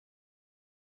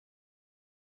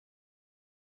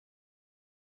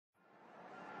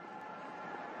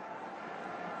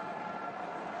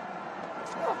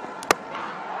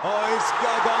Oh, he's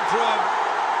gone through him.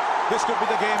 This could be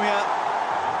the game here.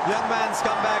 Young man's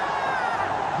come back.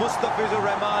 Mustafizur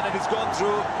Rahman, and he's gone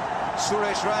through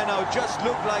Suresh Raina. Just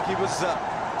looked like he was...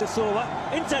 Just over.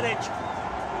 Inside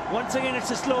edge. Once again, it's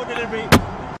a slow delivery.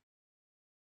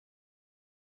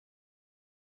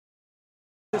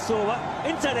 Just over.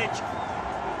 Inside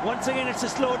edge. Once again, it's a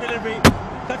slow delivery.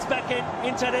 Cuts back in.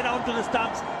 Inside it onto the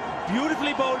stumps.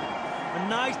 Beautifully bowled. A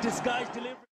nice disguised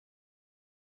delivery.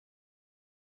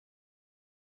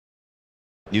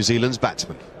 New Zealand's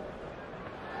batsman.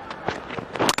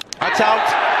 That's out.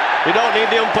 You don't need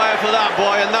the umpire for that,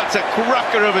 boy, and that's a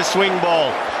cracker of a swing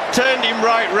ball. Turned him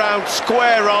right round,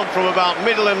 square on from about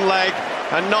middle and leg,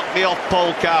 and knocked the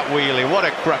off-pole cart wheelie. What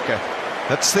a cracker.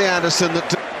 That's the Anderson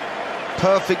that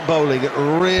perfect bowling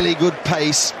at really good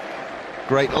pace.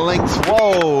 Great length.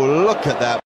 Whoa, look at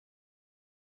that.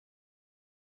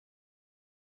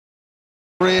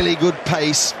 Really good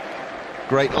pace.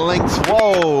 Great length.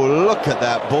 Whoa, look at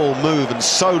that ball move, and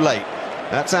so late.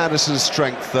 That's Anderson's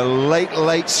strength, the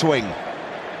late swing.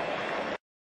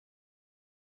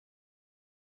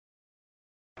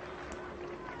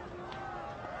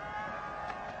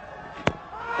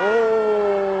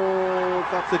 Oh,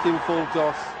 that's it in full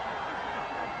toss.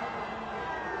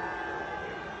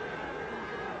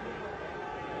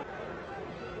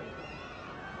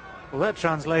 Well, that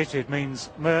translated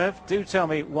means, Merv, do tell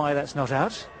me why that's not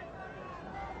out.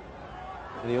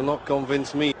 And you'll not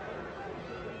convince me.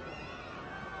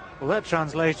 Well, that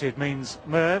translated means,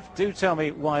 Merv, do tell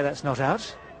me why that's not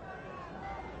out.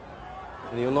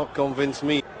 And you'll not convince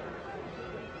me.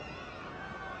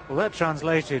 Well, that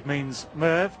translated means,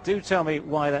 Merv, do tell me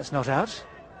why that's not out.